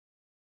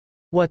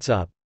What's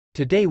up?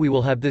 Today we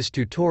will have this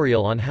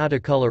tutorial on how to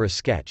color a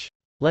sketch.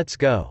 Let's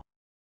go.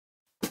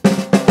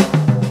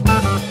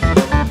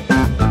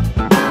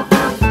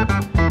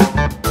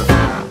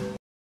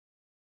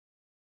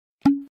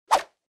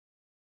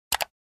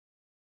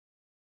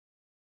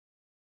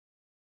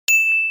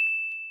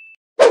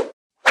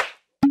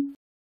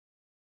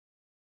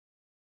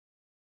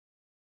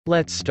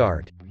 Let's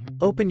start.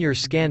 Open your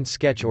scanned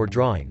sketch or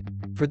drawing.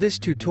 For this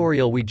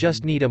tutorial we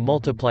just need a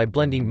multiply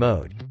blending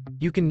mode.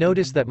 You can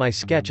notice that my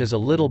sketch is a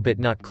little bit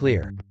not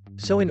clear.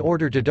 So in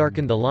order to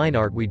darken the line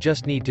art we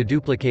just need to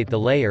duplicate the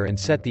layer and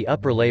set the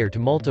upper layer to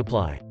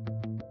multiply.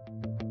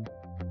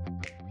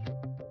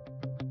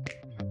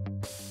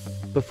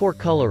 Before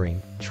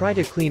coloring, try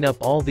to clean up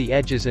all the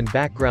edges and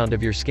background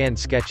of your scanned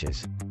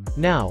sketches.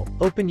 Now,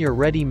 open your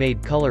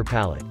ready-made color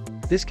palette.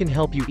 This can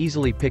help you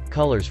easily pick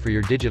colors for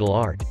your digital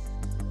art.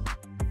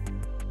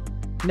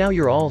 Now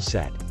you're all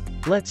set.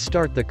 Let's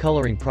start the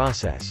coloring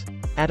process.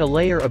 Add a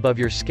layer above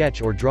your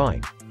sketch or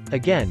drawing.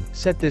 Again,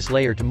 set this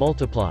layer to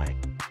multiply.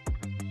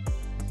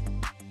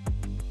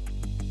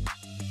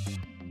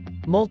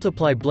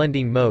 Multiply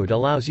blending mode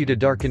allows you to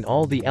darken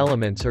all the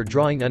elements or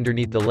drawing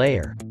underneath the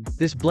layer.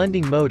 This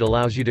blending mode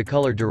allows you to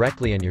color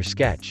directly on your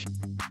sketch.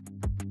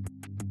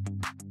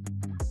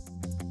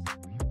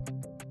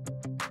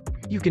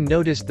 You can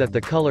notice that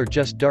the color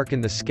just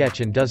darkened the sketch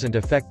and doesn't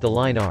affect the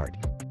line art.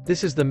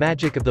 This is the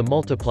magic of the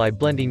multiply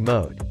blending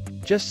mode.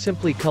 Just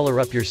simply color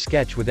up your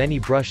sketch with any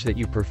brush that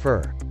you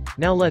prefer.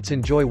 Now let's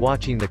enjoy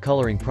watching the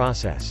coloring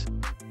process.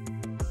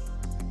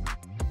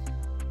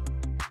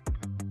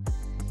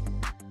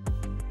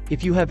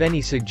 If you have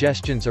any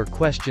suggestions or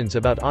questions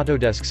about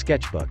Autodesk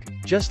Sketchbook,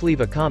 just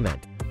leave a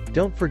comment.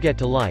 Don't forget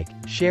to like,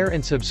 share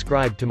and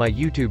subscribe to my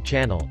YouTube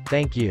channel.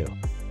 Thank you.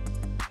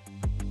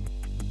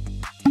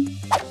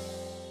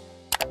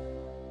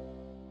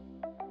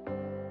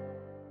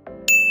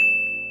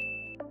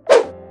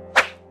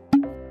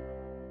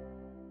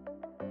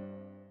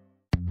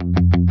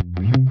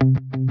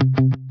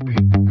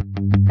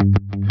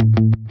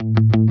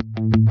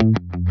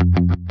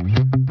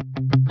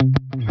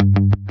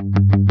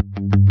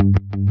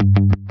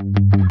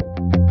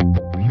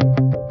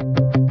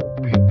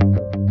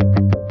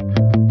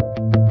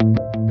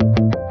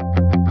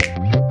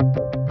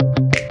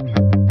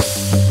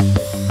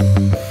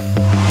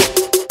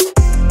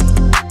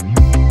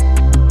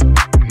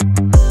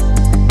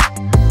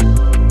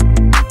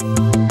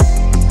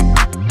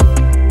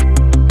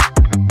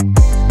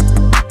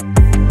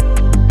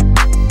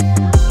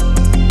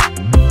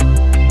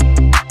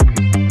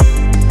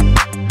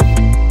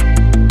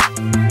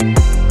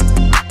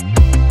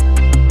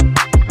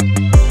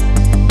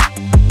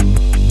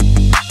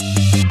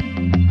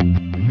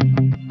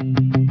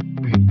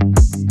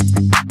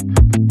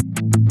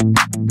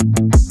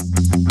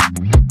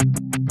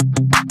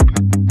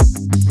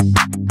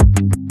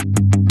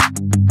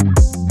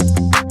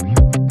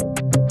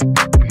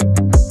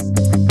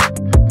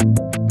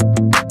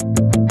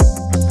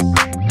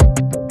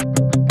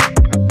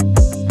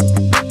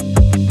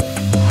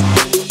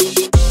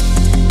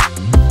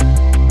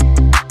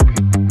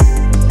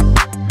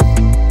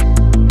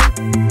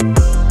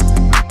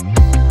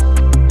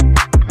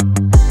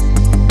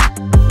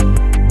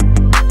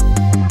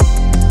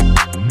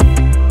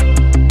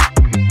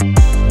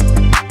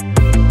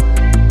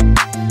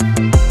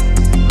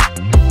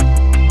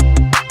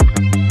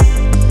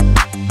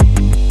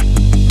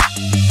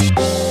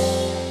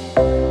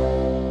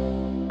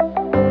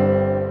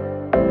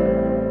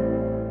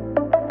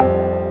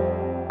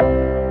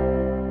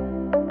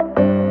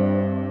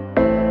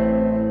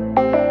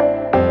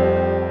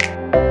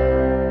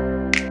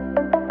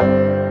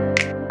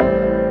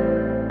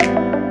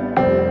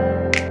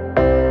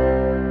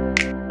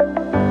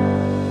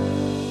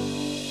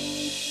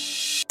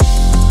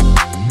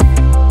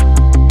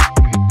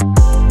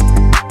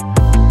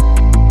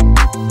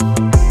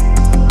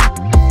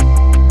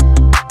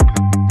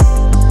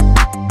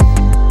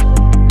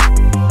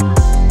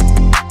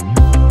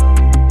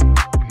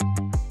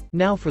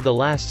 Now for the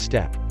last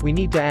step, we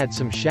need to add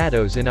some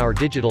shadows in our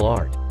digital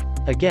art.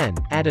 Again,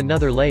 add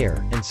another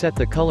layer, and set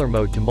the color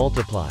mode to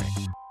multiply.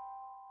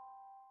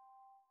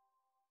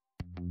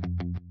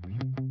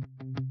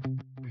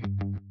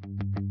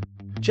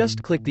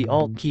 Just click the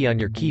Alt key on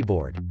your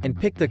keyboard, and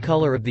pick the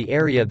color of the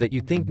area that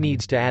you think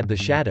needs to add the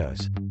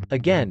shadows.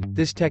 Again,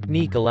 this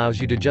technique allows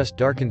you to just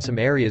darken some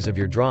areas of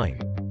your drawing.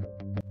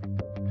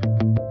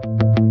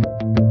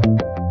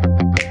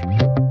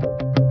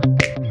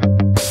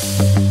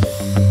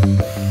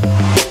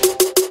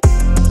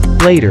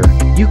 Later,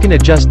 you can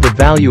adjust the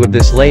value of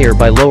this layer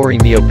by lowering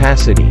the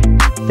opacity.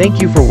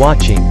 Thank you for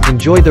watching.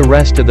 Enjoy the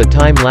rest of the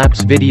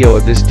time-lapse video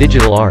of this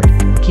digital art.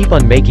 Keep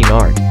on making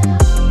art.